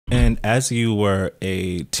as you were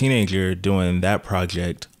a teenager doing that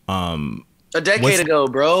project, A decade ago,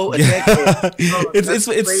 bro. A decade. Bro, it's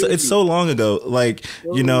crazy. so long ago. Like,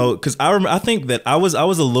 you know, because I think that I was a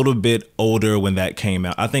little bit older when that came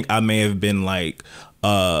out. I think I may have been like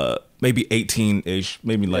maybe 18-ish,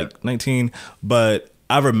 maybe Yeah. like 19. But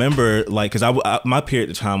I remember like because my period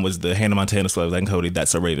at the time was the Hannah Montana Slugs and Cody.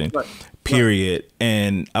 That's a Raven. Right. Right. Period.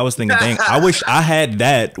 And I was thinking, dang, I wish I had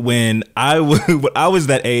that when when I was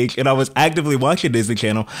that age and I was actively watching Disney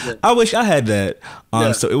Channel. Yeah. I wish I had that.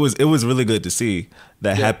 Yeah. So it was really good to see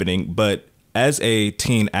that Yeah. happening. But as a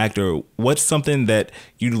teen actor, what's something that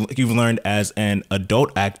you've learned as an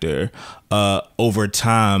adult actor over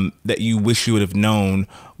time that you wish you would have known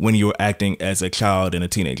when you were acting as a child and a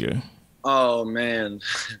teenager? Oh man,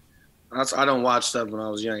 I don't watch stuff when I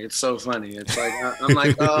was young. It's so funny. It's like I'm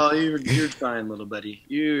like, oh, you're trying, little buddy.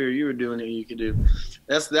 You were doing what you could do.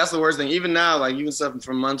 That's the worst thing. Even now, like even stuff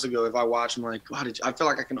from months ago, if I watch, I'm like, God, I feel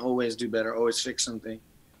like I can always do better, always fix something.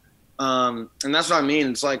 And that's what I mean.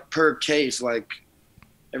 It's like per case. Like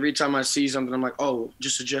every time I see something, I'm like, oh,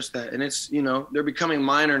 just adjust that. And it's they're becoming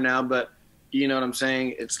minor now, but you know what I'm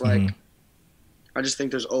saying. It's like I just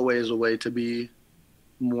think there's always a way to be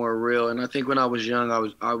more real. And I think when I was young, that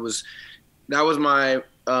was my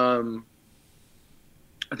I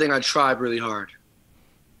think I tried really hard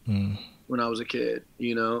when I was a kid,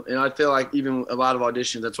 and I feel like even a lot of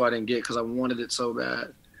auditions, that's why I didn't get, because I wanted it so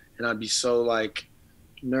bad, and I'd be so like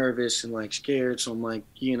nervous and like scared. So I'm like,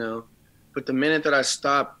 but the minute that I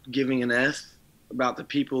stopped giving an F about the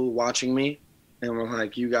people watching me and we're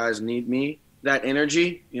like, you guys need me, that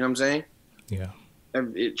energy, you know what I'm saying? Yeah.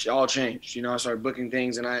 It all changed. I started booking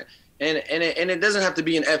things, and it doesn't have to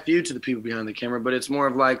be an FU to the people behind the camera, but it's more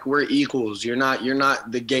of like, we're equals. You're not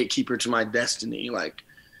the gatekeeper to my destiny. Like,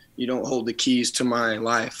 you don't hold the keys to my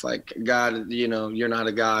life. Like, God, you're not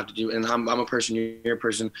a God. And I'm a person, you're a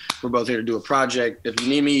person. We're both here to do a project. If you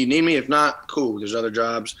need me, you need me. If not, cool. There's other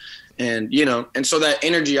jobs. And, and so that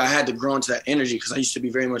energy, I had to grow into that energy, because I used to be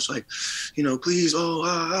very much like, please,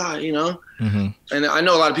 Mm-hmm. And I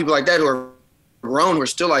know a lot of people like that who are grown, we're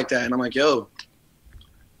still like that, and I'm like, yo,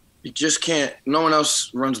 you just can't. No one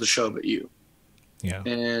else runs the show but you. Yeah.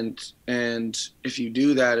 And if you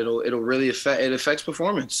do that, it'll really affects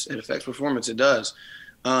performance. It affects performance. It does.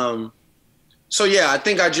 So yeah, I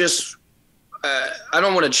think I just I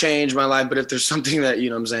don't want to change my life, but if there's something that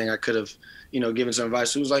I'm saying I could have given some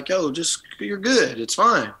advice, it was like, yo, just, you're good. It's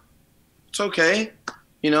fine. It's okay.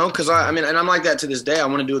 Because I mean, and I'm like that to this day. I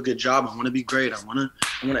want to do a good job. I want to be great. I want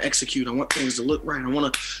to execute. I want things to look right. I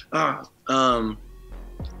want to,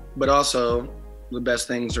 but also the best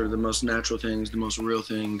things are the most natural things, the most real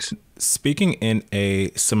things. Speaking in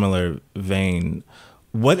a similar vein,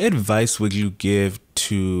 what advice would you give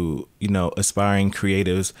to, aspiring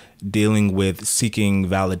creatives dealing with seeking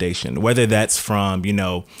validation, whether that's from,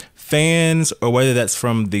 fans or whether that's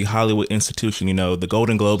from the Hollywood institution? The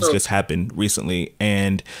Golden Globes just happened recently,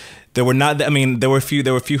 and there were there were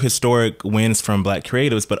a few historic wins from Black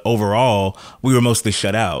creatives, but overall we were mostly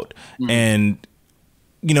shut out. And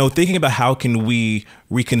thinking about how can we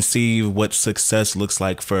reconceive what success looks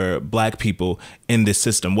like for Black people in this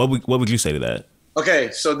system, what would you say to that?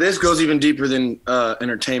 Okay, so this goes even deeper than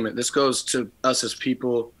entertainment. This goes to us as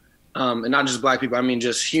people, and not just Black people. I mean,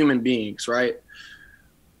 just human beings, right?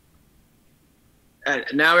 And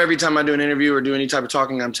now, every time I do an interview or do any type of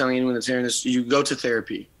talking, I'm telling anyone that's hearing this, you go to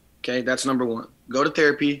therapy. Okay, that's number one. Go to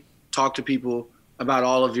therapy. Talk to people about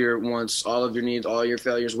all of your wants, all of your needs, all your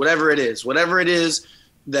failures, whatever it is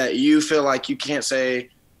that you feel like you can't say,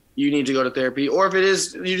 you need to go to therapy. Or if it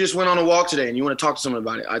is, you just went on a walk today and you want to talk to someone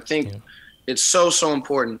about it. I think it's so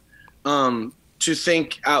important to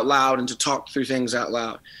think out loud and to talk through things out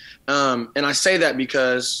loud. And I say that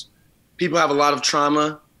because people have a lot of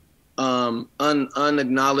trauma,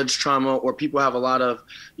 unacknowledged trauma, or people have a lot of,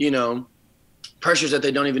 pressures that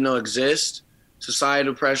they don't even know exist.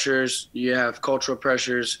 Societal pressures, you have cultural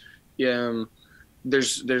pressures.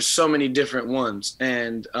 There's so many different ones.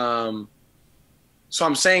 And so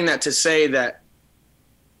I'm saying that to say that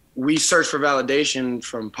we search for validation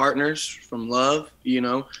from partners, from love,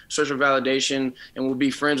 search for validation, and we'll be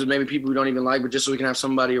friends with maybe people we don't even like, but just so we can have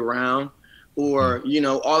somebody around, or,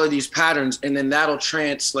 all of these patterns. And then that'll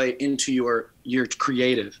translate into your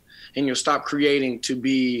creative, and you'll stop creating to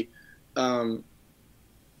be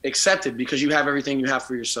accepted, because you have everything you have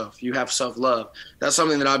for yourself. You have self-love. That's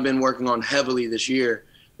something that I've been working on heavily this year,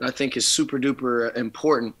 that I think is super duper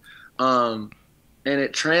important. And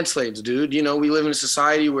it translates, dude. We live in a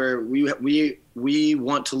society where we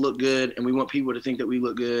want to look good, and we want people to think that we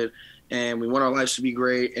look good, and we want our lives to be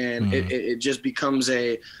great. And it just becomes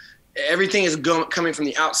everything is coming from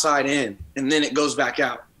the outside in, and then it goes back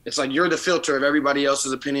out. It's like you're the filter of everybody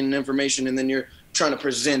else's opinion and information, and then you're trying to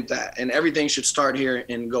present that. And everything should start here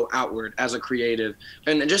and go outward as a creative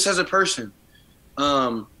and just as a person.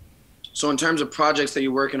 So in terms of projects that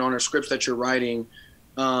you're working on or scripts that you're writing,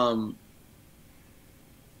 you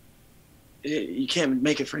can't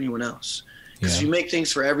make it for anyone else. Because if you make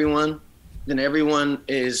things for everyone, then everyone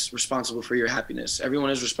is responsible for your happiness. Everyone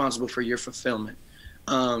is responsible for your fulfillment.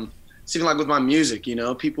 It's even like with my music, you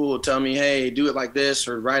know, people will tell me, hey, do it like this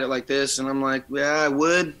or write it like this. And I'm like, yeah, I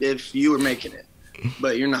would if you were making it,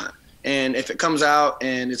 but you're not. And if it comes out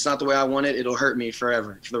and it's not the way I want it, it'll hurt me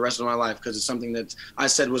forever, for the rest of my life, because it's something that I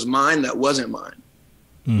said was mine that wasn't mine,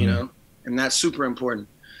 you know, and that's super important.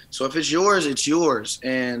 So if it's yours, it's yours.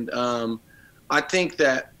 And I think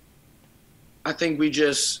we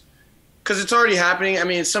just, because it's already happening. I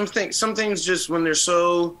mean, some things just when they're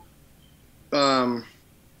so,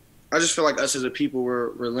 I just feel like us as a people,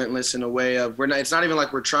 we're relentless in a way of it's not even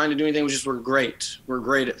like we're trying to do anything. We're great. We're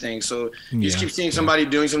great at things. So you just keep seeing somebody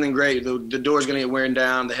doing something great. The door's going to get wearing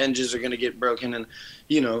down. The hinges are going to get broken, and,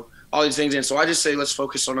 you know, all these things. And so I just say, let's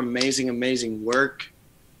focus on amazing work.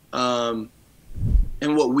 And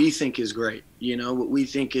what we think is great, you know, what we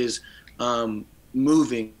think is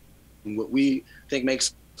moving, what we think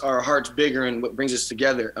makes our hearts bigger and what brings us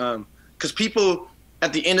together. Because people,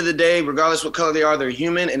 at the end of the day, regardless what color they are, they're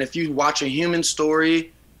human. And if you watch a human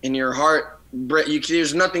story in your heart,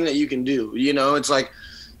 there's nothing that you can do. You know, it's like,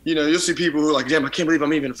 you know, you'll see people who are like, damn, I can't believe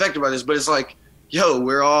I'm even affected by this. But it's like, yo,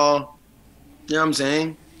 we're all, you know what I'm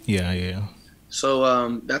saying? Yeah.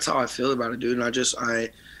 So that's how I feel about it, dude. And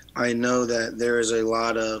I know that there is a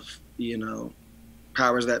lot of, you know,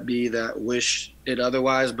 powers that be that wish it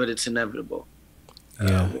otherwise, but it's inevitable.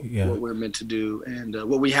 What we're meant to do and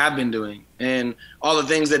what we have been doing and all the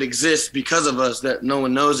things that exist because of us that no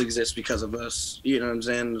one knows exist because of us. You know what I'm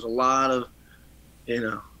saying? There's a lot of, you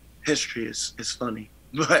know, history is funny,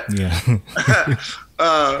 but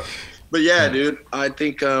but yeah, dude, I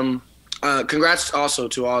think congrats also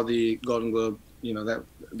to all the Golden Globe, you know, that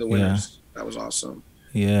the winners. That was awesome.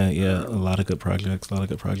 Yeah. A lot of good projects.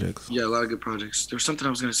 Yeah, a lot of good projects. There was something I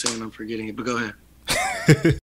was going to say and I'm forgetting it, but go ahead.